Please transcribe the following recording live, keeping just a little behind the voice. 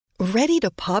Ready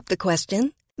to pop the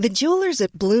question? The jewelers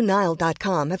at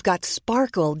BlueNile.com have got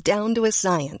sparkle down to a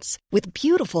science with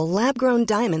beautiful lab-grown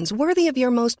diamonds worthy of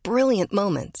your most brilliant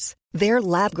moments. Their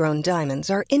lab-grown diamonds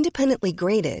are independently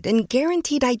graded and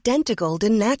guaranteed identical to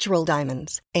natural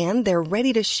diamonds, and they're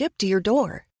ready to ship to your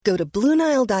door. Go to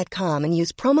BlueNile.com and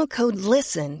use promo code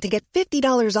LISTEN to get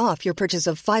 $50 off your purchase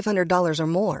of $500 or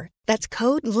more. That's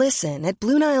code LISTEN at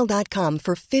BlueNile.com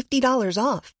for $50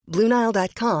 off.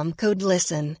 BlueNile.com, code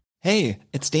LISTEN. Hey,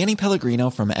 it's Danny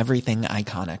Pellegrino from Everything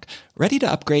Iconic. Ready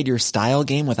to upgrade your style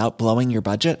game without blowing your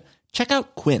budget? Check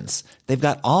out Quince. They've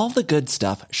got all the good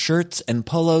stuff, shirts and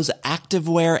polos,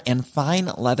 activewear, and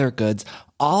fine leather goods,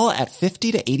 all at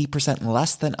 50 to 80%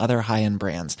 less than other high-end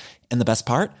brands. And the best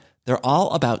part? They're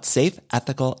all about safe,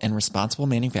 ethical, and responsible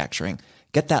manufacturing.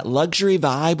 Get that luxury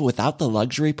vibe without the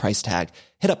luxury price tag.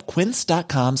 Hit up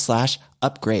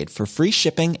quince.com/upgrade for free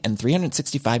shipping and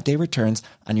 365-day returns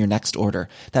on your next order.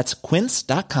 That's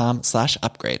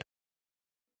quince.com/upgrade.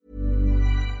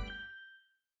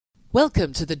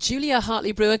 Welcome to the Julia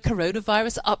Hartley Brewer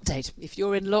Coronavirus Update. If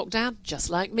you're in lockdown, just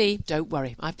like me, don't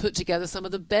worry. I've put together some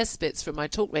of the best bits from my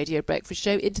Talk Radio Breakfast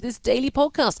show into this daily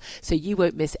podcast, so you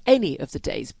won't miss any of the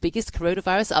day's biggest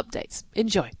coronavirus updates.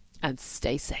 Enjoy and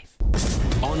stay safe.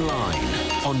 Online,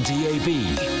 on DAB,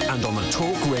 and on the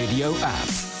Talk Radio app.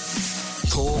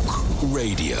 Talk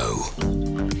Radio.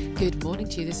 Good morning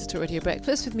to you. This is Talk Radio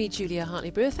Breakfast with me, Julia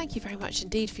Hartley Brewer. Thank you very much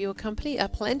indeed for your company.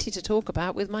 Plenty to talk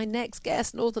about with my next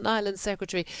guest, Northern Ireland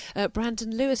Secretary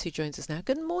Brandon Lewis, who joins us now.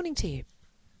 Good morning to you.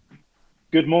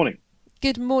 Good morning.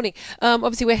 Good morning.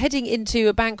 Obviously, we're heading into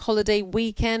a bank holiday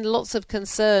weekend. Lots of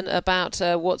concern about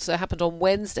what's happened on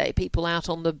Wednesday. People out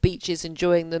on the beaches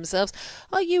enjoying themselves.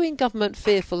 Are you in government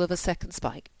fearful of a second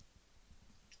spike?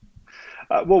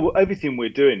 Well, everything we're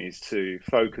doing is to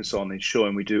focus on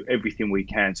ensuring we do everything we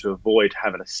can to avoid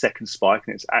having a second spike,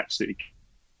 and it's absolutely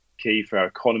key for our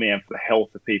economy and for the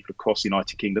health of people across the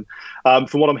United Kingdom.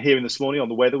 From what I'm hearing this morning on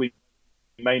the weather, we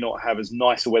may not have as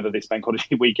nice a weather this bank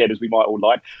holiday weekend as we might all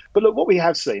like. But look, what we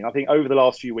have seen, I think, over the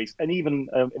last few weeks, and even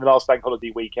in the last bank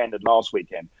holiday weekend and last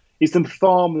weekend, is the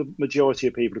far majority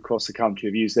of people across the country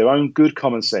have used their own good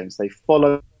common sense. They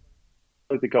follow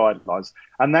the guidelines,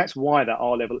 and that's why that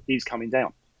R level is coming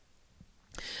down.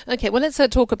 OK, well, let's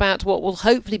talk about what will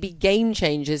hopefully be game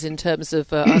changers in terms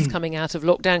of us coming out of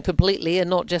lockdown completely and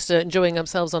not just enjoying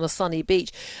ourselves on a sunny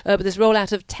beach. But this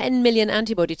rollout of 10 million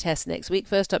antibody tests next week,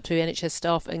 first up to NHS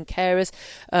staff and carers,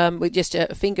 with just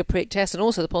a finger prick test, and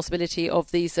also the possibility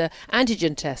of these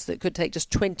antigen tests that could take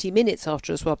just 20 minutes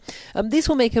after as well. This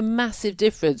will make a massive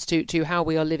difference to how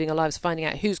we are living our lives, finding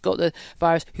out who's got the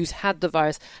virus, who's had the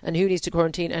virus, and who needs to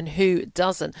quarantine and who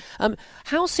doesn't.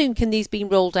 How soon can these be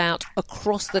rolled out across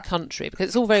the country? Because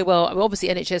it's all very well, obviously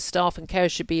NHS staff and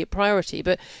carers should be a priority,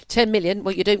 but 10 million,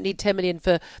 well, you don't need 10 million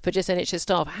for just NHS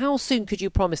staff. How soon could you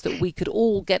promise that we could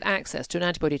all get access to an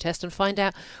antibody test and find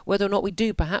out whether or not we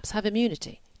do perhaps have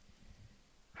immunity?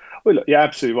 Well, look, you're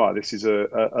absolutely right. This is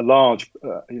a large,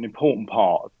 an important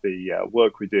part of the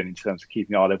work we're doing in terms of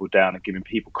keeping our level down and giving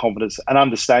people confidence and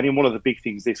understanding. One of the big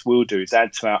things this will do is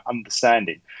add to our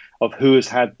understanding of who has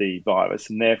had the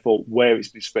virus and therefore where it's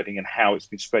been spreading and how it's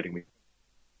been spreading, which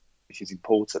is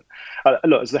important.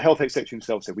 Look, as the Health Secretary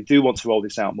himself said, we do want to roll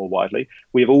this out more widely.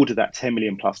 We have ordered that 10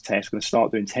 million plus test. We're going to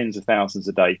start doing tens of thousands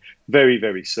a day very,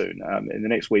 very soon, in the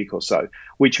next week or so,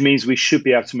 which means we should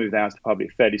be able to move that out to the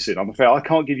public fairly soon. I'm afraid I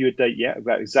can't give you a date yet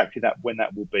about exactly that when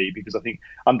that will be, because I think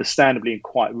understandably and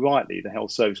quite rightly, the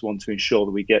Health Service want to ensure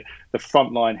that we get the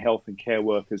frontline health and care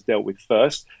workers dealt with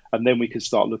first, and then we can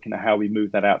start looking at how we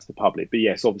move that out to the public. But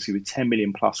yes, obviously with 10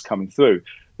 million plus coming through,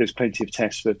 there's plenty of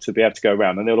tests to be able to go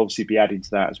around, and they'll obviously be adding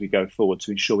to that as we go forward to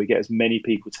ensure we get as many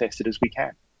people tested as we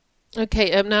can.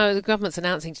 OK, now the government's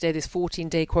announcing today this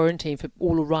 14-day quarantine for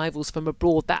all arrivals from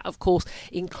abroad. That, of course,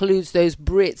 includes those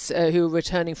Brits who are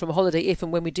returning from holiday. If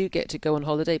and when we do get to go on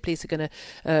holiday, police are going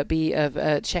to be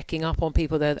checking up on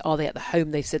people. Are they at the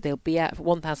home they've said they'll be at, for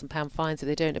 £1,000 fines if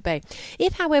they don't obey.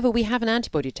 If, however, we have an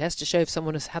antibody test to show if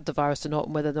someone has had the virus or not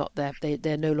and whether or not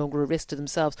they're no longer a risk to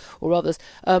themselves or others,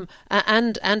 and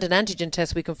an antigen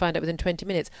test we can find out within 20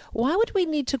 minutes, why would we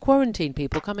need to quarantine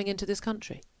people coming into this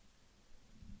country?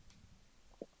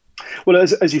 Well,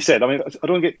 as you said, I mean, I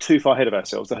don't want to get too far ahead of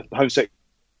ourselves. The Home Secretary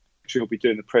will be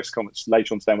doing the press conference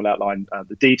later on today and will outline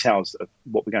the details of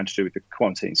what we're going to do with the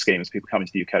quarantine scheme as people come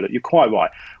into the UK. Look, you're quite right.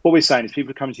 What we're saying is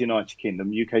people coming to the United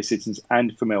Kingdom, UK citizens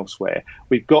and from elsewhere,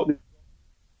 we've got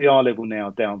the R level now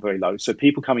down very low. So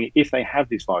people coming in, if they have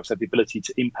this virus, have the ability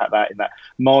to impact that in that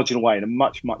marginal way, in a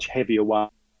much, much heavier way.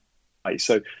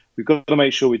 So we've got to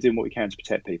make sure we're doing what we can to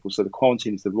protect people. So the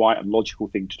quarantine is the right and logical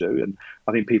thing to do, and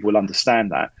I think people will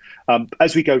understand that.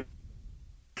 As we go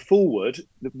forward,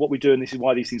 what we do, and this is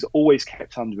why these things are always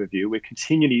kept under review, we're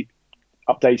continually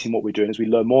updating what we're doing as we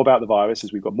learn more about the virus,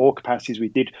 as we've got more capacities. We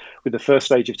did with the first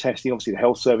stage of testing, obviously the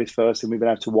health service first, and we've been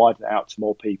able to widen it out to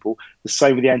more people. The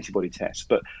same with the antibody tests.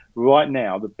 But right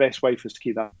now, the best way for us to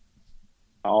keep that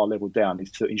R level down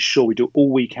is to ensure we do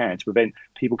all we can to prevent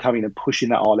people coming and pushing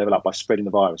that R level up by spreading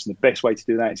the virus. And the best way to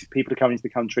do that is if people are coming into the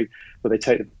country, but they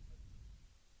take the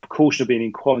precaution of being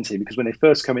in quarantine, because when they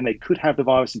first come in, they could have the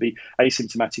virus and be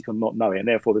asymptomatic and not know it, and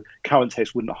therefore the current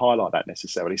test wouldn't highlight that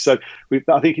necessarily. So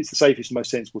I think it's the safest and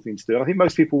most sensible thing to do. And I think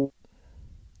most people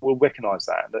will recognise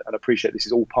that and appreciate this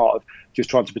is all part of just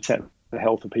trying to protect the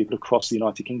health of people across the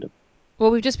United Kingdom. Well,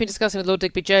 we've just been discussing with Lord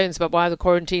Digby Jones about why the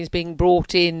quarantine is being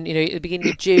brought in, at the beginning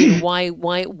of June, why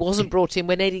it wasn't brought in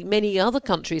when many other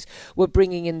countries were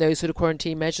bringing in those sort of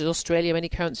quarantine measures. Australia, many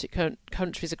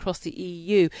countries across the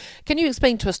EU. Can you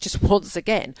explain to us just once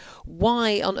again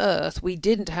why on earth we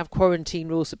didn't have quarantine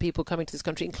rules for people coming to this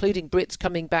country, including Brits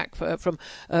coming back from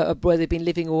where they've been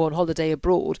living or on holiday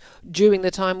abroad during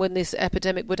the time when this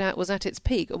epidemic was at its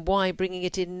peak, and why bringing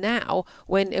it in now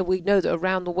when we know that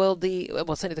around the world,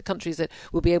 certainly the countries that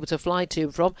we'll be able to fly to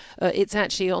and from, it's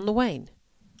actually on the wane?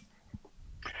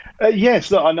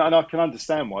 Yes, look, and I can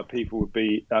understand why people would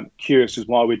be curious as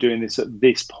why we're doing this at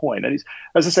this point. And it's,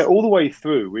 as I said, all the way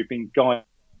through, we've been guided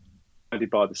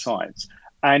by the science.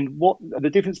 And what the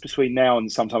difference between now and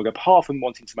some time ago, apart from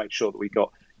wanting to make sure that we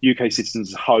got UK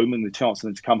citizens home and the chance for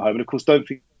them to come home, and of course, don't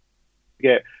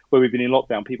forget where we've been in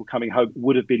lockdown, people coming home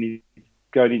would have been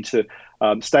going into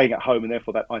staying at home and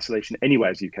therefore that isolation anyway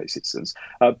as UK citizens.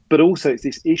 But also it's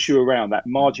this issue around that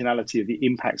marginality of the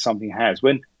impact something has.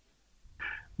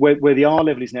 Where the R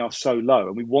level is now so low,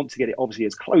 and we want to get it obviously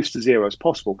as close to zero as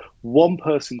possible, one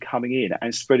person coming in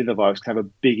and spreading the virus can have a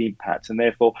big impact. And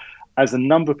therefore, as the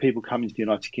number of people coming to the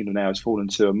United Kingdom now has fallen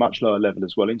to a much lower level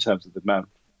as well in terms of the amount of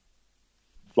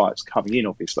flights coming in,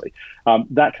 obviously,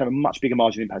 that can have a much bigger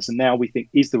margin impact. So now we think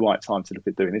is the right time to look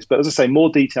at doing this. But as I say, more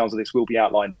details of this will be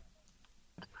outlined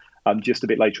just a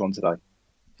bit later on today.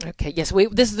 Okay, yes,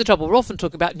 this is the trouble. We're often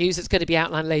talking about news that's going to be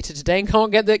outlined later today and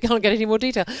can't get any more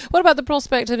detail. What about the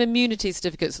prospect of immunity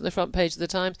certificates on the front page of the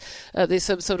Times? There's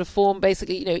some sort of form,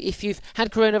 basically, if you've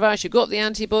had coronavirus, you've got the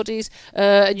antibodies,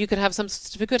 and you could have some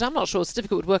certificate. I'm not sure a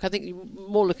certificate would work. I think you're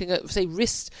more looking at, say,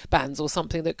 wristbands or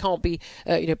something that can't be,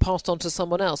 passed on to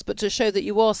someone else, but to show that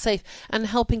you are safe and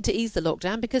helping to ease the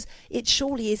lockdown, because it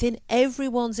surely is in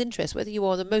everyone's interest, whether you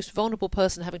are the most vulnerable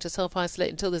person having to self-isolate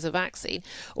until there's a vaccine,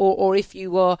 or if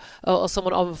you are or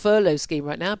someone on a furlough scheme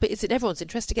right now, but it's in everyone's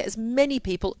interest to get as many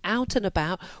people out and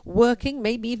about working,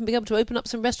 maybe even being able to open up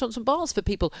some restaurants and bars for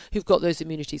people who've got those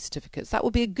immunity certificates. That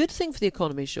would be a good thing for the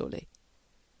economy, surely.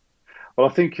 Well, I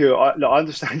think I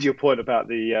understand your point about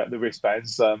the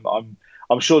wristbands.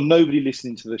 I'm sure nobody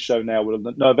listening to the show now will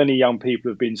know of any young people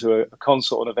who've been to a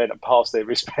concert or an event and passed their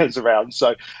wristbands around.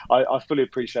 So I fully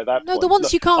appreciate that. No, point. the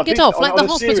ones you can't get off, like the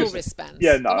hospital wristbands.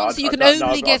 Yeah, no, the ones that you can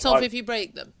only get off if you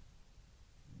break them.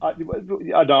 I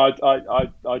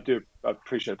do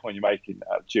appreciate the point you're making,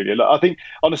 Julia. Look, I think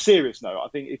on a serious note, I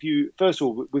think first of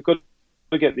all, we've got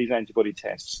to get these antibody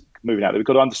tests moving out there. We've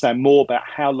got to understand more about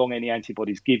how long any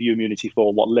antibodies give you immunity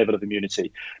for, what level of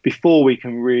immunity, before we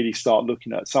can really start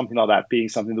looking at something like that being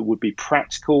something that would be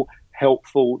practical,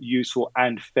 helpful, useful,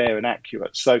 and fair and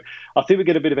accurate. So I think we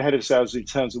get a bit ahead of ourselves in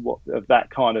terms of that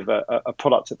kind of a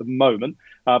product at the moment.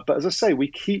 But as I say, we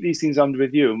keep these things under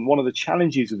review. And one of the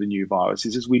challenges of the new virus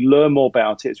is as we learn more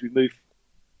about it, as we move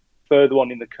further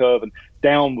on in the curve and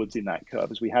downwards in that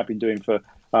curve, as we have been doing for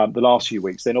the last few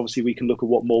weeks, then obviously we can look at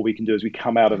what more we can do as we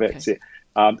come out of exit,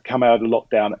 come out of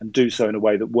lockdown, and do so in a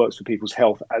way that works for people's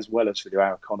health as well as for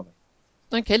our economy.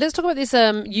 Okay, let's talk about this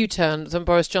U-turn from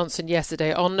Boris Johnson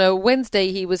yesterday. On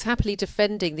Wednesday, he was happily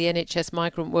defending the NHS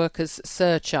migrant workers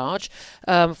surcharge,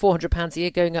 £400 a year,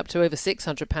 going up to over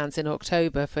 £600 in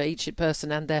October for each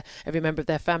person and every member of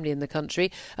their family in the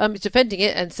country. He's defending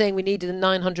it and saying we needed the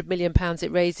 £900 million it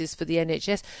raises for the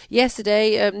NHS.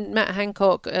 Yesterday, Matt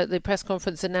Hancock at the press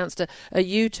conference announced a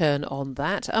U-turn on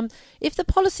that. If the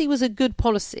policy was a good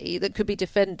policy that could be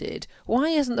defended,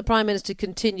 why hasn't the Prime Minister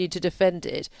continued to defend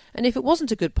it? And if it wasn't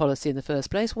a good policy in the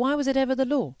first place, why was it ever the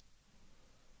law?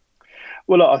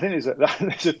 Well, I think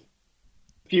there's a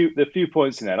few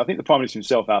points in there. I think the Prime Minister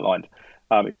himself outlined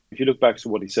If you look back to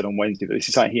what he said on Wednesday, that this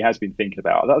is something he has been thinking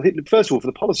about. I think, first of all, for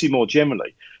the policy more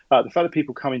generally, the fact that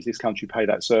people come into this country pay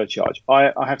that surcharge,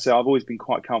 I have to say I've always been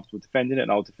quite comfortable defending it,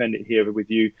 and I'll defend it here with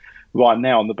you right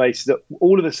now on the basis that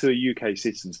all of us who are UK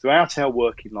citizens throughout our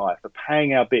working life are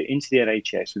paying our bit into the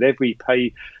NHS with every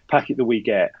pay packet that we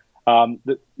get.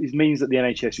 That it means that the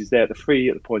NHS is there at the free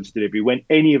at the point of delivery when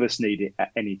any of us need it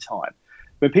at any time.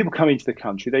 When people come into the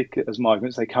country, as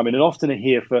migrants, they come in and often are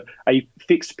here for a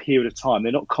fixed period of time.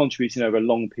 They're not contributing over a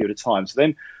long period of time. So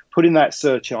then putting that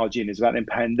surcharge in is about them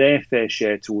paying their fair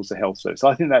share towards the health service. So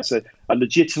I think that's a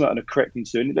legitimate and a correct thing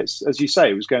to do. And as you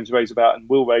say, it was going to raise about and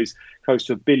will raise close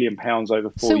to £1 billion over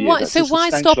 4 years. So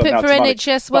why stop it for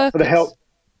NHS workers? For the health,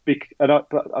 but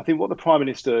I think what the Prime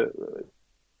Minister...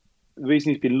 The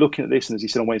reason he's been looking at this, and as he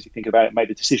said on Wednesday, think about it,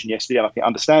 made a decision yesterday, and I think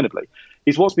understandably,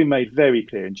 is what's been made very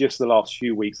clear in just the last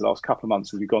few weeks, the last couple of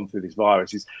months as we've gone through this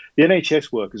virus, is the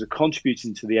NHS workers are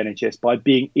contributing to the NHS by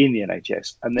being in the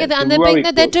NHS. And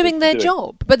they're doing their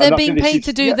job, but they're being paid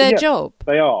to do their job.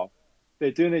 They are. They're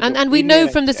doing their job. And we know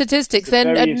from the statistics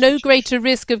they're at no greater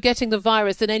risk of getting the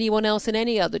virus than anyone else in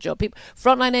any other job.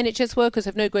 Frontline NHS workers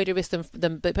have no greater risk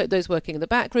than those working in the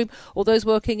back room or those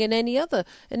working in any other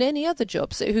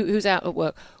job who's out at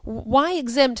work. Why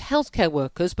exempt healthcare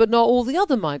workers but not all the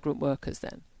other migrant workers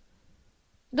then?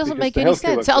 It doesn't make any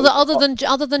sense.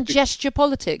 Other than gesture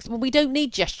politics. Well, we don't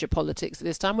need gesture politics at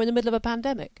this time. We're in the middle of a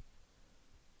pandemic.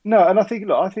 No, and I think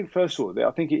first of all,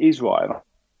 I think it is right.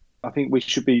 I think we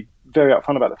should be very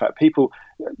upfront about the fact people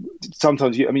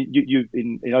sometimes, you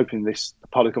in opening this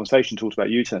public conversation talked about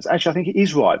U-turns. Actually, I think it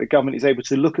is right that government is able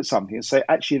to look at something and say,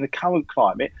 actually, in the current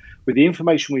climate, with the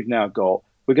information we've now got,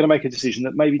 we're going to make a decision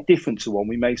that may be different to one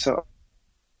we made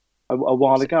a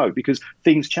while ago, because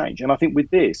things change. And I think with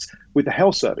the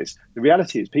health service, the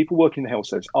reality is people working in the health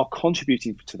service are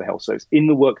contributing to the health service in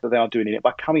the work that they are doing in it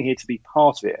by coming here to be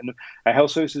part of it. And our health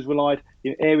service has relied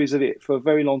in areas of it for a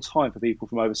very long time for people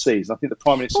from overseas. And I think the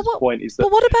Prime Minister's point is that...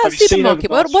 But what about a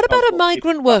supermarket? What about a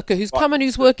migrant worker who's come and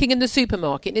who's working in the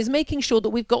supermarket and is making sure that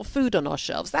we've got food on our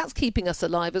shelves? That's keeping us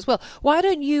alive as well. Why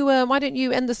don't you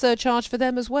end the surcharge for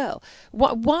them as well?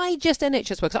 Why just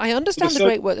NHS workers? I understand the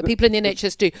great work that people in the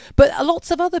NHS do, but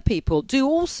lots of other people do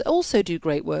also do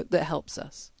great work that helps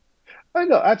us. Oh,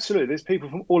 look, absolutely. There's people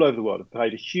from all over the world who have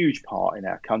played a huge part in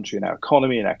our country, in our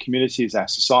economy, in our communities, our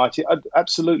society.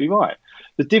 Absolutely right.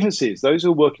 The difference is those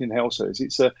who are working in the health service,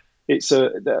 it's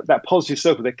that positive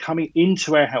circle. They're coming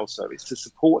into our health service to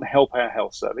support and help our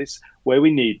health service where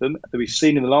we need them. That we've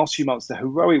seen in the last few months the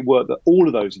heroic work that all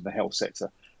of those in the health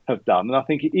sector have done. And I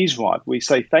think it is right. We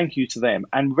say thank you to them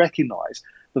and recognise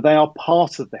that they are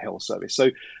part of the health service. So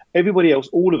everybody else,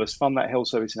 all of us fund that health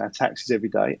service in our taxes every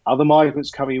day. Other migrants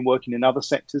coming and working in other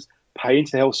sectors pay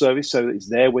into the health service so that it's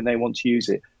there when they want to use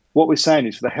it. What we're saying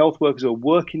is for the health workers who are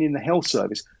working in the health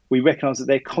service, we recognise that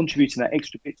they're contributing that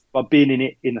extra bit by being in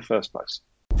it in the first place.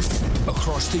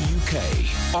 Across the UK,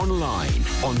 online,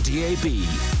 on DAB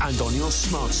and on your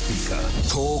smart speaker.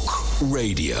 Talk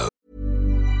Radio.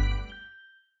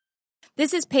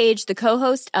 This is Paige, the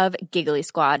co-host of Giggly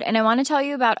Squad, and I want to tell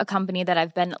you about a company that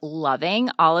I've been loving,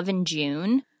 Olive &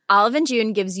 June. Olive &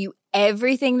 June gives you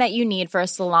everything that you need for a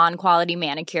salon-quality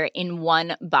manicure in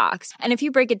one box. And if you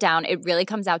break it down, it really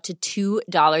comes out to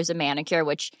 $2 a manicure,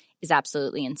 which is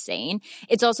absolutely insane.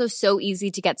 It's also so easy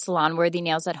to get salon-worthy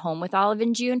nails at home with Olive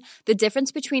 & June. The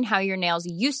difference between how your nails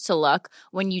used to look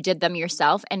when you did them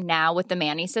yourself and now with the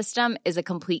Mani system is a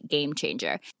complete game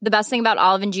changer. The best thing about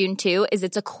Olive & June, too, is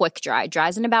it's a quick dry.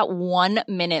 Dries in about 1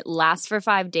 minute, lasts for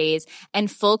 5 days,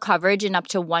 and full coverage in up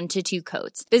to 1 to 2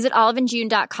 coats. Visit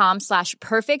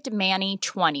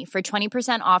oliveandjune.com/perfectmani20 for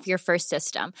 20% off your first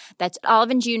system. That's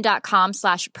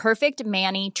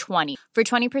oliveandjune.com/perfectmani20 for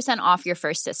 20% off your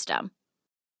first system.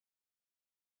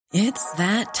 It's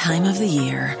that time of the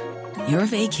year. Your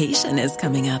vacation is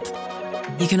coming up.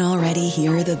 You can already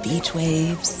hear the beach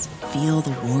waves, feel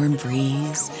the warm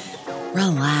breeze,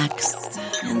 relax,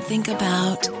 and think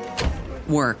about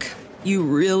work. You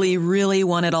really, really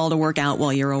want it all to work out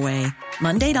while you're away.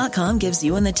 Monday.com gives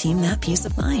you and the team that peace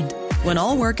of mind. When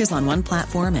all work is on one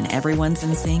platform and everyone's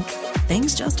in sync,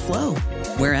 things just flow.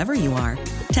 Wherever you are,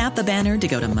 tap the banner to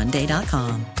go to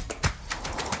Monday.com.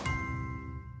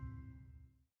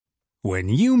 When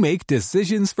you make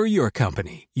decisions for your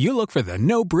company, you look for the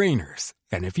no-brainers.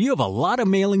 And if you have a lot of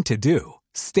mailing to do,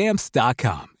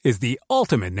 Stamps.com is the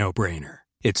ultimate no-brainer.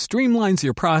 It streamlines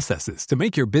your processes to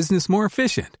make your business more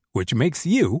efficient, which makes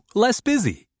you less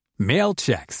busy. Mail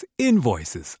checks,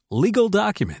 invoices, legal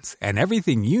documents, and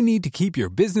everything you need to keep your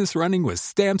business running with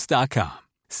Stamps.com.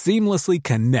 Seamlessly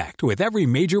connect with every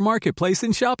major marketplace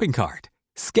and shopping cart.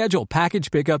 Schedule package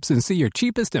pickups and see your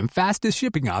cheapest and fastest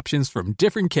shipping options from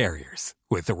different carriers.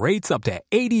 With rates up to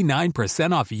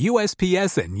 89% off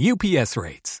USPS and UPS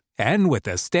rates. And with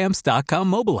the Stamps.com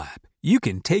mobile app, you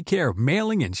can take care of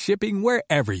mailing and shipping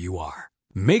wherever you are.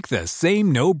 Make the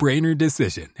same no-brainer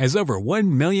decision as over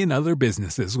 1 million other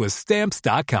businesses with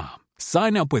Stamps.com.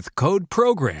 Sign up with code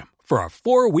PROGRAM for a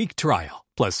 4-week trial,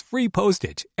 plus free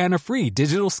postage and a free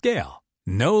digital scale.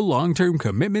 No long-term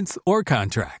commitments or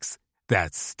contracts.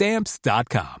 That's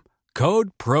Stamps.com.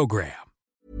 Code PROGRAM.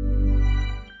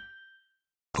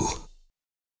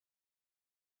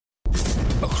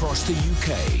 Across the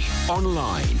UK,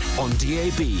 online, on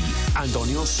DAB, and on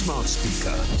your smart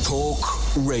speaker.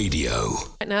 Talk Radio.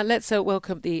 Now let's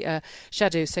welcome the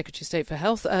Shadow Secretary of State for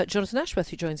Health, Jonathan Ashworth,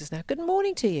 who joins us now. Good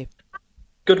morning to you.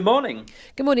 Good morning.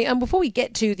 Good morning. And before we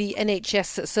get to the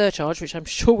NHS surcharge, which I'm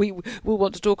sure we will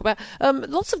want to talk about,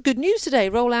 lots of good news today.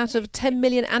 Rollout of 10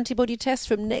 million antibody tests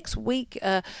from next week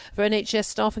for NHS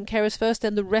staff and carers first,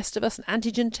 then the rest of us. An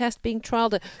antigen test being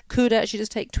trialled that could actually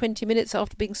just take 20 minutes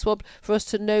after being swabbed for us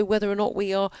to know whether or not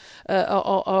we are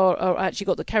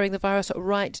actually carrying the virus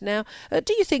right now.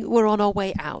 Do you think we're on our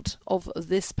way out of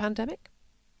this pandemic?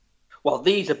 Well,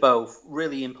 these are both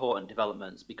really important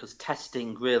developments because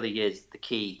testing really is the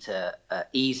key to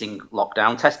easing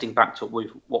lockdown, testing backed up with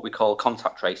what we call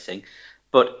contact tracing.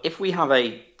 But if we have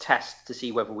a test to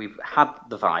see whether we've had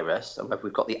the virus and whether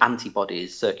we've got the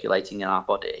antibodies circulating in our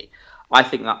body, I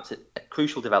think that's a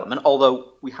crucial development,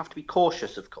 although we have to be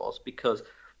cautious, of course, because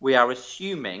we are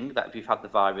assuming that if you've had the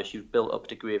virus, you've built up a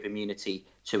degree of immunity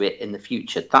to it in the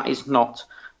future. That is not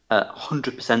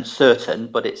 100% certain,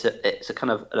 but it's a kind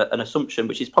of an assumption,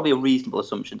 which is probably a reasonable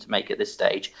assumption to make at this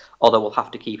stage, although we'll have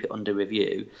to keep it under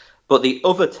review. But the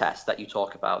other test that you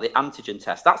talk about, the antigen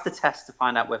test, that's the test to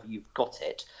find out whether you've got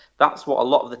it. That's what a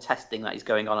lot of the testing that is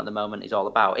going on at the moment is all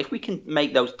about. If we can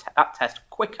make that test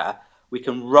quicker, we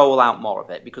can roll out more of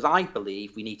it, because I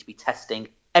believe we need to be testing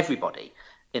everybody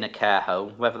in a care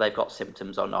home, whether they've got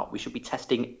symptoms or not. We should be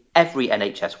testing every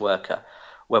NHS worker,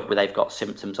 whether they've got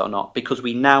symptoms or not, because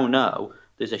we now know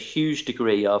there's a huge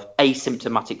degree of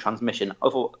asymptomatic transmission.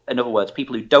 In other words,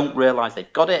 people who don't realise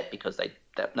they've got it because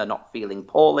they're not feeling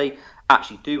poorly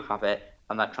actually do have it,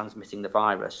 and they're transmitting the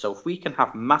virus. So if we can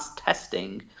have mass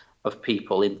testing of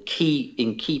people in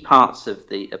key parts of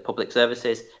the public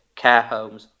services, care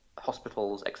homes,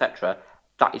 hospitals, etc.,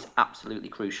 that is absolutely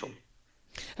crucial.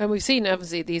 And we've seen,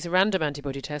 obviously, these random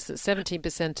antibody tests that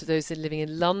 17% of those living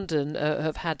in London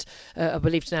are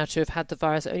believed now to have had the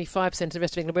virus. Only 5% of the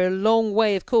rest of England. We're a long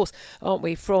way, of course, aren't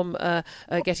we, from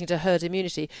getting to herd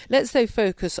immunity. Let's, though,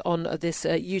 focus on this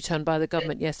U-turn by the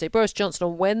government yesterday. Boris Johnson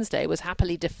on Wednesday was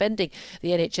happily defending the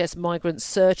NHS migrant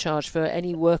surcharge for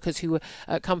any workers who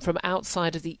come from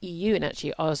outside of the EU. And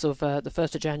actually, as of the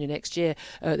 1st of January next year,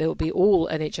 there will be all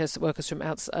NHS workers from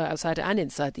outside and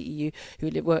inside the EU who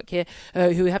work here.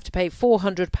 Who have to pay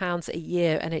 £400 a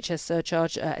year NHS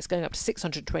surcharge. It's going up to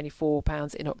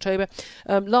 £624 in October.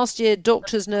 Last year,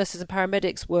 doctors, nurses and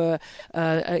paramedics were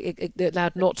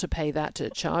allowed not to pay that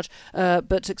charge.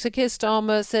 But Sir Keir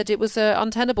Starmer said it was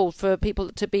untenable for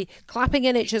people to be clapping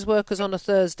NHS workers on a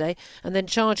Thursday and then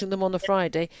charging them on the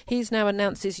Friday. He's now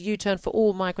announced his U-turn for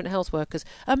all migrant health workers.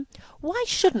 Why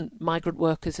shouldn't migrant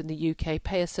workers in the UK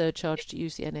pay a surcharge to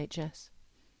use the NHS?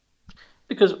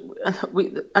 Because,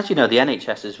 as you know, the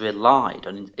NHS has relied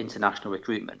on international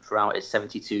recruitment throughout its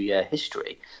 72-year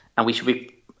history, and we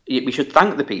should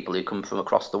thank the people who come from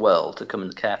across the world to come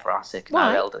and care for our sick and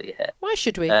our elderly here. Why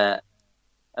should we? Why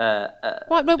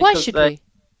should we?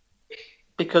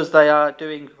 Because they are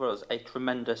doing for us a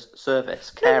tremendous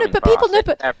service,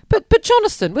 But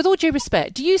Jonathan, with all due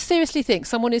respect, do you seriously think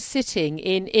someone is sitting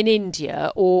in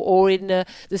India or in the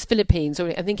Philippines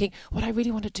and thinking, what I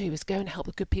really want to do is go and help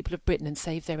the good people of Britain and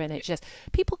save their NHS?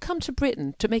 People come to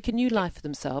Britain to make a new life for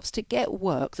themselves, to get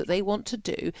work that they want to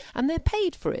do, and they're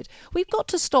paid for it. We've got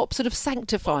to stop sort of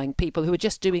sanctifying people who are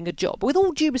just doing a job. With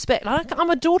all due respect, I'm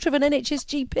a daughter of an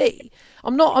NHS GP.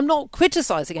 I'm not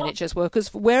criticising NHS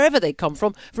workers wherever they come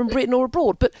from Britain or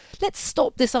abroad. But let's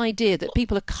stop this idea that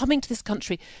people are coming to this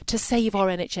country to save our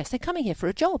NHS. They're coming here for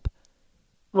a job.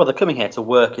 Well, they're coming here to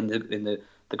work in the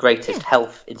greatest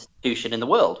health institution in the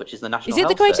world, which is the National Health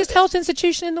Service. Is it the greatest health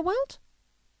institution in the world?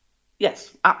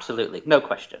 Yes, absolutely, no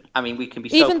question. I mean, we can be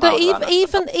so proud of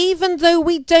that. Even though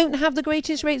we don't have the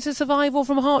greatest rates of survival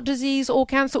from heart disease or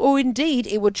cancer, or indeed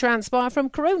it would transpire from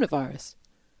coronavirus.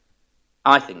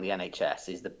 I think the NHS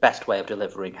is the best way of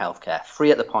delivering healthcare,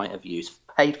 free at the point of use,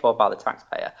 paid for by the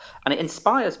taxpayer, and it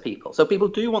inspires people. So people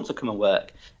do want to come and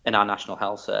work in our National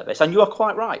Health Service. And you are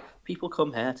quite right. People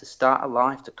come here to start a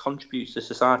life, to contribute to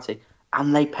society,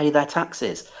 and they pay their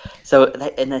taxes. So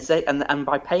and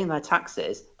by paying their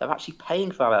taxes, they're actually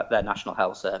paying for their National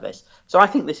Health Service. So I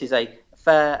think this is a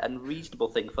fair and reasonable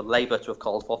thing for Labour to have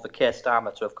called for Keir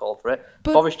Starmer to have called for it.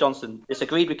 But Boris Johnson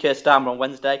disagreed with Keir Starmer on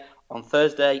Wednesday. On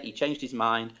Thursday, he changed his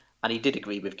mind, and he did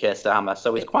agree with Keir Starmer.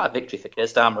 So it's quite a victory for Keir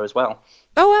Starmer as well.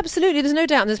 Oh, absolutely. There's no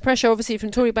doubt. And there's pressure, obviously,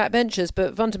 from Tory backbenchers.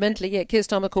 But fundamentally, Keir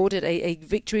Starmer called it a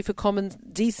victory for common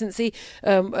decency.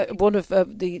 One of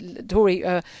the Tory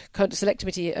Select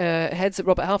Committee heads,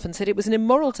 Robert Halfon, said it was an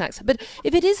immoral tax. But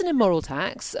if it is an immoral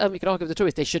tax, you can argue with the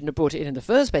Tories they shouldn't have brought it in the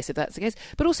first place if that's the case.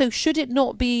 But also, should it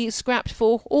not be scrapped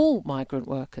for all migrant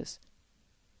workers?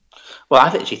 Well, I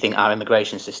actually think our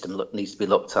immigration system needs to be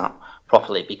looked at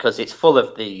properly because it's full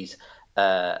of these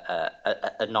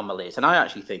anomalies. And I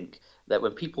actually think that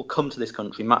when people come to this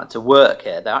country to work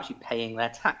here, they're actually paying their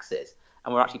taxes,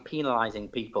 and we're actually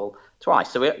penalising people twice.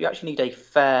 So you actually need a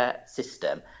fair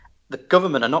system. The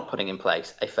government are not putting in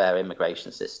place a fair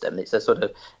immigration system. It's they're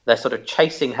sort of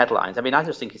chasing headlines. I mean, I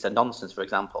just think it's a nonsense, for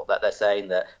example, that they're saying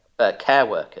that care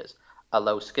workers are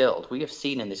low skilled. We have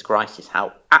seen in this crisis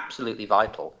how absolutely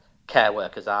vital care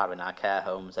workers are in our care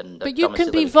homes but you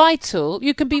can be vital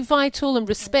and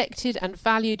respected and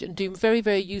valued and do very,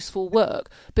 very useful work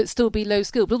but still be low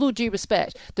skilled. With all due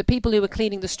respect, the people who are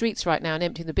cleaning the streets right now and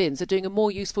emptying the bins are doing a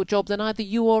more useful job than either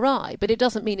you or I, but it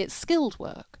doesn't mean it's skilled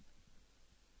work.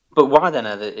 But why then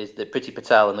is the Priti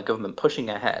Patel and the government pushing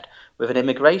ahead with an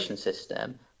immigration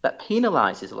system that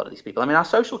penalises a lot of these people? I mean, our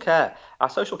social care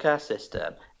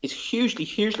system is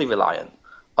hugely reliant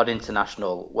on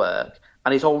international work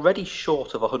and is already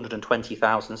short of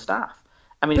 120,000 staff.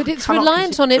 I mean, but it's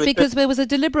reliant on it because there was a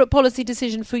deliberate policy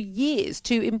decision for years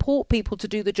to import people to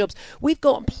do the jobs. We've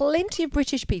got plenty of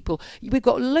British people. We've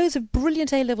got loads of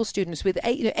brilliant A-level students with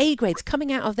A grades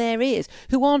coming out of their ears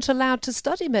who aren't allowed to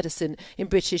study medicine in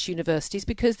British universities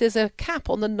because there's a cap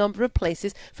on the number of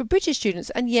places for British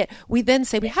students. And yet we then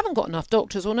say we haven't got enough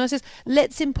doctors or nurses.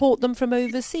 Let's import them from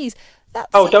overseas.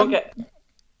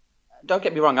 Don't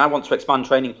get me wrong. I want to expand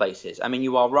training places. I mean,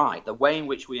 you are right. The way in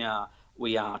which we are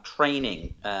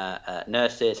training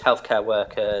nurses, healthcare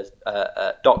workers,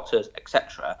 doctors,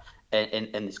 etc.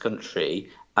 in this country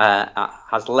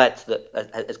has led to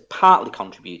has partly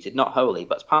contributed, not wholly,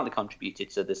 but it's partly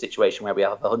contributed to the situation where we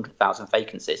have 100,000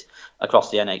 vacancies across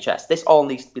the NHS. This all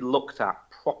needs to be looked at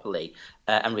properly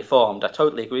and reformed. I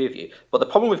totally agree with you. But the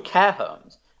problem with care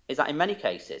homes is that in many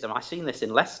cases, and I've seen this in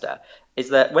Leicester, is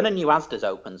that when a new Asda's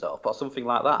opens up or something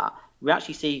like that, we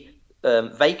actually see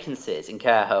vacancies in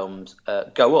care homes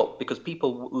go up because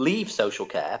people leave social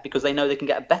care because they know they can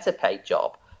get a better paid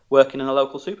job working in a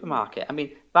local supermarket. I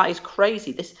mean, that is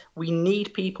crazy. We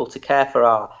need people to care for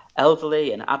our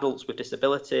elderly and adults with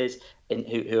disabilities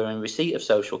who are in receipt of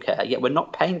social care, yet we're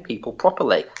not paying people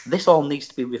properly. This all needs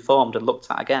to be reformed and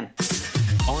looked at again.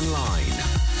 Online,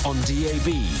 on DAB,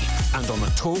 and on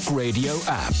the Talk Radio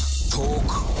app.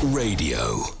 Talk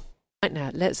Radio. Right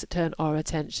now, let's turn our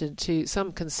attention to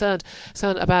some concern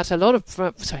by a lot of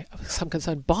Brits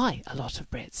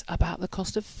about the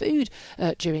cost of food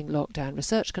during lockdown.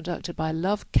 Research conducted by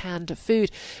Love Canned Food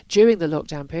during the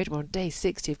lockdown period, we're on day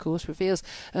 60, of course, reveals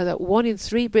that 1 in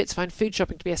 3 Brits find food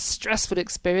shopping to be a stressful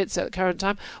experience at the current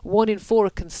time. 1 in 4 are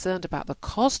concerned about the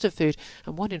cost of food,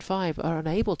 and 1 in 5 are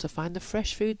unable to find the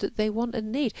fresh food that they want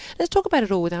and need. Let's talk about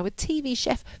it all now with TV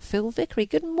chef Phil Vickery.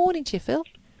 Good morning to you, Phil.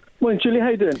 Morning, Julie. How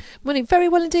you doing? Morning. Very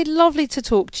well indeed. Lovely to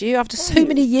talk to you after so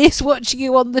many years watching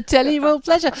you on the telly. Real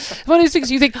pleasure. One of those things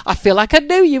you think, I feel like I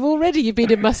know you already. You've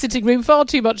been in my sitting room far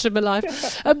too much of my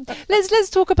life.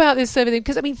 Let's talk about this everything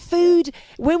because I mean, food.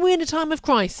 When we're in a time of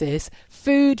crisis,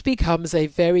 food becomes a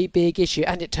very big issue,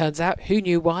 and it turns out, who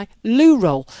knew why? Loo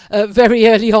roll very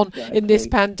early on in this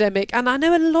pandemic, and I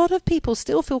know a lot of people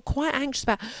still feel quite anxious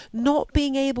about not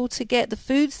being able to get the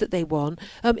foods that they want,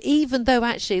 even though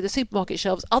actually the supermarket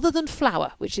shelves, other than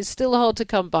flour, which is still hard to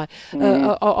come by,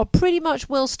 are pretty much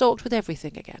well stocked with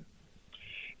everything again.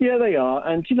 Yeah, they are.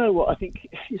 And you know what? I think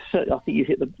you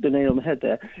hit the nail on the head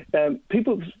there.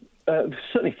 People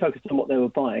certainly focused on what they were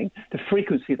buying, the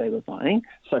frequency they were buying.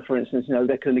 So, for instance,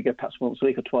 they can only go perhaps once a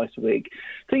week or twice a week.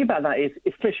 The thing about that is,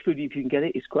 if fresh food, if you can get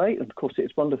it, it's great. And of course,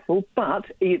 it's wonderful.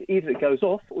 But either it goes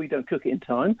off, or you don't cook it in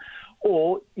time,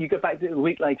 or you go back a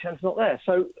week later and it's not there.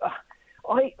 So,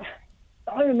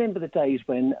 I remember the days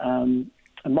when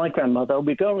my grandmother,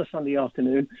 we'd go on a Sunday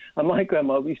afternoon, and my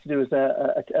grandmother used to do as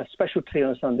a special tea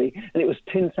on a Sunday, and it was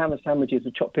tin salmon sandwiches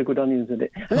with chopped pickled onions in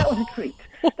it. And that was a treat.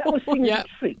 That was a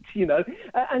treat,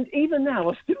 And even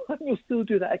now, I will still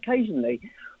do that occasionally.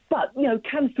 But,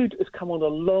 canned food has come on a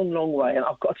long, long way. And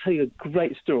I've got to tell you a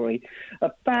great story.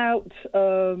 About,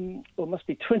 it must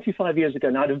be 25 years ago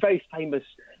now, I had a very famous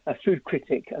food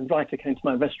critic and writer came to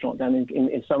my restaurant down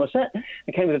in Somerset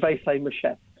and came with a very famous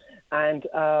chef. And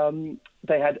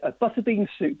they had a butter bean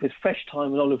soup with fresh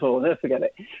thyme and olive oil. I'll never forget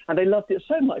it. And they loved it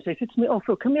so much. They said to me, "Oh,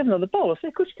 Phil, can we have another bowl?" I said,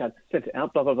 "Of course you can." Sent it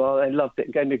out, blah, blah, blah. They loved it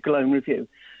and gave me a glowing review.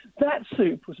 That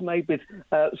soup was made with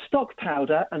stock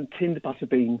powder and tinned butter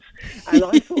beans. And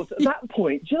I thought at that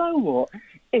point, do you know what?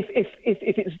 If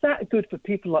it's that good for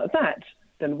people like that,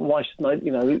 then why shouldn't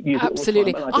I, use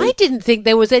Absolutely. it all the time? I didn't think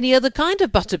there was any other kind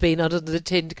of butter bean other than the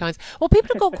tinned kinds. Well, people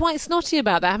have got quite snotty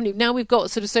about that, haven't you? Now we've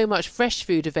got sort of so much fresh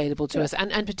food available to us,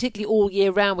 and particularly all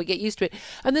year round, we get used to it.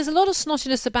 And there's a lot of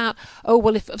snottiness about,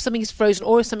 if something is frozen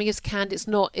or if something is canned, it's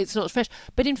not fresh.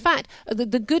 But in fact, the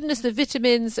goodness, the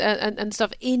vitamins and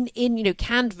stuff in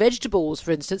canned vegetables,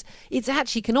 for instance, it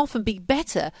actually can often be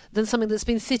better than something that's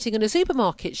been sitting on a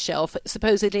supermarket shelf,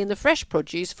 supposedly in the fresh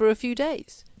produce, for a few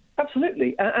days.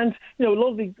 Absolutely. And a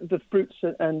lot of the fruits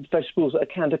and vegetables that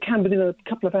are canned within a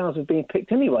couple of hours of being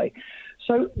picked anyway.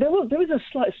 So there is a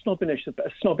slight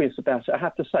snobbiness about it, I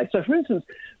have to say. So, for instance,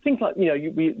 things like,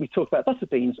 we talk about butter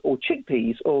beans or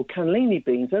chickpeas or cannellini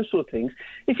beans, those sort of things.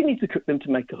 If you need to cook them to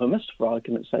make a hummus, for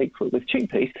argument's sake, with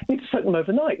chickpeas, you need to soak them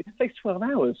overnight. It takes 12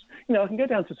 hours. I can go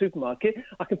down to the supermarket,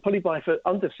 I can probably buy for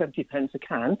under 70 pence a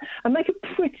can and make a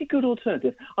pretty good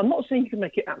alternative. I'm not saying you can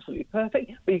make it absolutely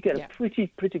perfect, but you get a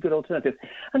pretty good alternative.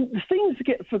 And the things that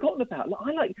get forgotten about,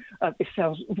 it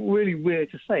sounds really weird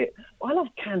to say it, but I love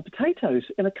canned potatoes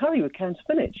in a curry with canned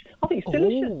spinach. I think it's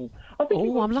delicious.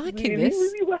 I'm liking this.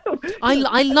 Really well.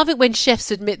 I love it when chefs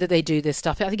admit that they do this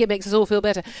stuff. I think it makes us all feel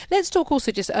better. Let's talk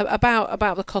also just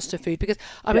about the cost of food, because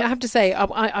I have to say,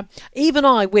 I'm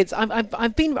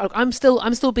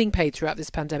still being paid throughout this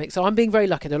pandemic, so I'm being very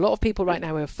lucky. There are a lot of people right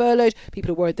now who are furloughed, people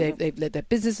who are worried they've let their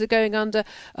businesses are going under,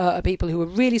 people who are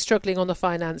really struggling on the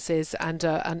finances, and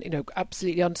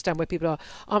absolutely understand where people are.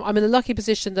 I'm in the lucky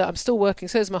position that I'm still working.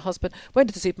 So is my husband. Went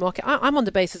to the supermarket. I'm on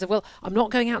the basis of, I'm not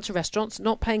going out to restaurants,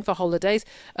 not paying for holidays,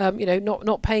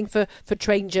 not paying for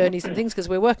train journeys and things because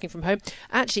we're working from home.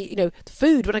 Actually, the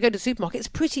food when I go to the supermarket, it's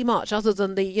pretty much, other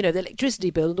than the the electricity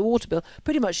bill and the water bill,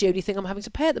 pretty much the only thing I'm having to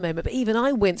pay at the moment. But even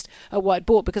I winced at what I'd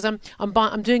bought, because I'm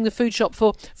doing the food shop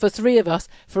for three of us,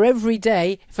 for every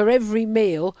day, for every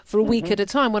meal, for a week at a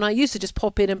time, when I used to just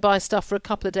pop in and buy stuff for a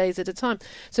couple of days at a time.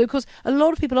 So of course a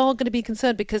lot of people are going to be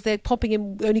concerned because they're popping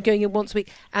in, only going in once a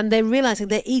week, and they're realising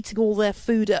they're eating all their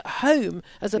food at home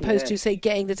as opposed to, say,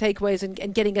 getting the takeaways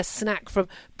and getting a snack from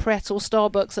Pret or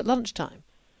Starbucks at lunchtime.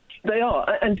 They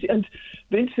are, and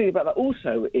the interesting thing about that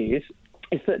also is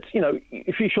that,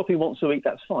 if you're shopping once a week,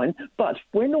 that's fine. But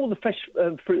when all the fresh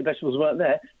fruit and vegetables weren't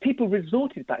there, people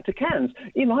resorted back to cans.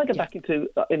 I go back into,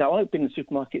 I've been in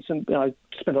supermarkets and I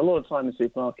spend a lot of time in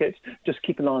supermarkets, just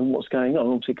keep an eye on what's going on,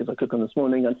 obviously, because I cook on this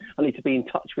morning and I need to be in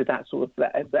touch with that sort of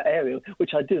that area,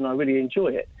 which I do, and I really enjoy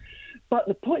it. But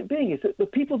the point being is that the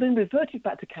people then reverted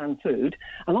back to canned food,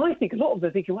 and I think a lot of them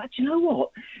are thinking, well, do you know what?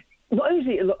 Not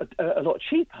only is it a lot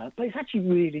cheaper, but it's actually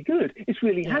really good. It's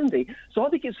really handy. So I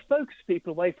think it's focused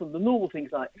people away from the normal things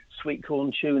like sweet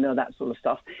corn, tuna, that sort of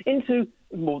stuff, into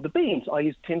more the beans. I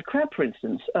use tinned crab, for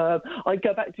instance. I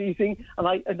go back to using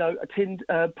a tinned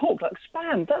pork, like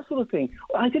Spam, that sort of thing.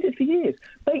 I did it for years.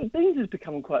 Baked beans has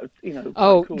become quite,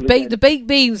 cool the baked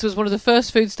beans was one of the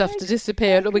first food stuff to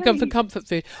disappear. Exactly. We come for comfort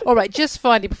food. All right, just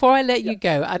finally, before I let you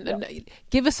go, and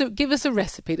give us a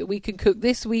recipe that we can cook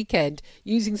this weekend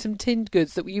using some tinned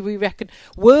goods that we reckon,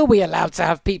 were we allowed to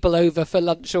have people over for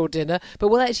lunch or dinner, but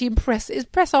will actually impress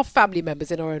our family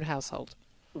members in our own household.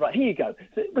 Right, here you go.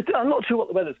 So, I'm not sure what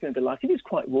the weather's going to be like. If it's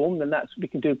quite warm, then we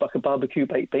can do like a barbecue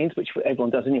baked beans, which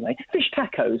everyone does anyway. Fish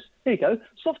tacos. Here you go.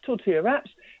 Soft tortilla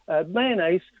wraps,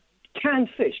 mayonnaise, canned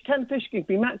fish. Canned fish can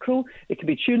be mackerel, it can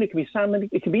be tuna, it can be salmon,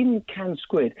 it can be even canned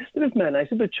squid. A bit of mayonnaise,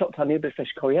 a bit of chopped onion, a bit of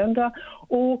fresh coriander,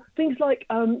 or things like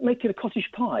making a cottage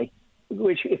pie,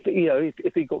 which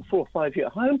if you've got 4 or 5 you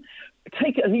at home,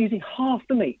 take it and using half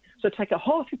the meat. So take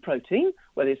half your protein,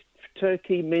 whether it's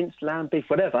turkey, mince, lamb, beef,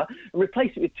 whatever, and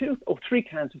replace it with 2 or 3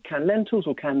 cans of canned lentils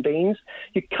or canned beans.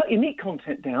 You cut your meat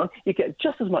content down, you get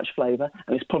just as much flavour,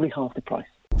 and it's probably half the price.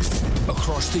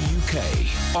 Across the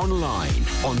UK, online,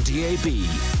 on DAB,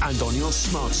 and on your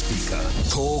smart speaker.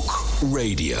 Talk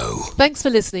Radio. Thanks for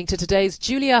listening to today's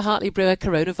Julia Hartley-Brewer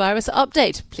Coronavirus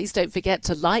Update. Please don't forget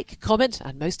to like, comment,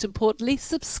 and most importantly,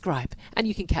 subscribe. And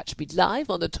you can catch me live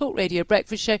on the Talk Radio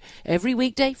Breakfast Show every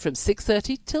weekday from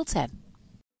 6:30 till 10.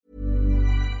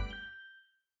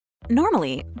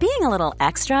 Normally, being a little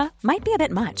extra might be a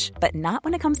bit much, but not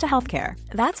when it comes to healthcare.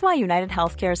 That's why United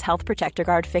Healthcare's Health Protector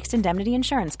Guard fixed indemnity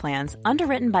insurance plans,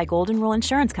 underwritten by Golden Rule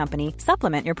Insurance Company,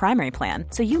 supplement your primary plan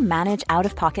so you manage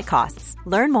out-of-pocket costs.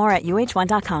 Learn more at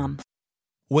uh1.com.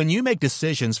 When you make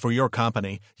decisions for your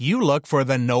company, you look for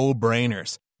the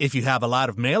no-brainers. If you have a lot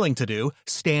of mailing to do,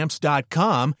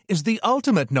 Stamps.com is the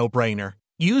ultimate no-brainer.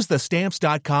 Use the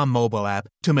Stamps.com mobile app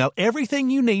to mail everything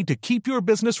you need to keep your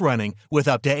business running with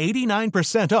up to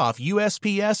 89% off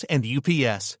USPS and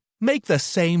UPS. Make the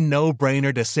same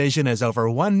no-brainer decision as over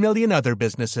 1 million other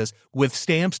businesses with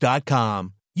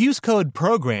Stamps.com. Use code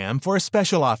PROGRAM for a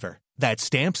special offer. That's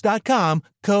Stamps.com,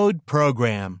 code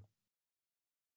PROGRAM.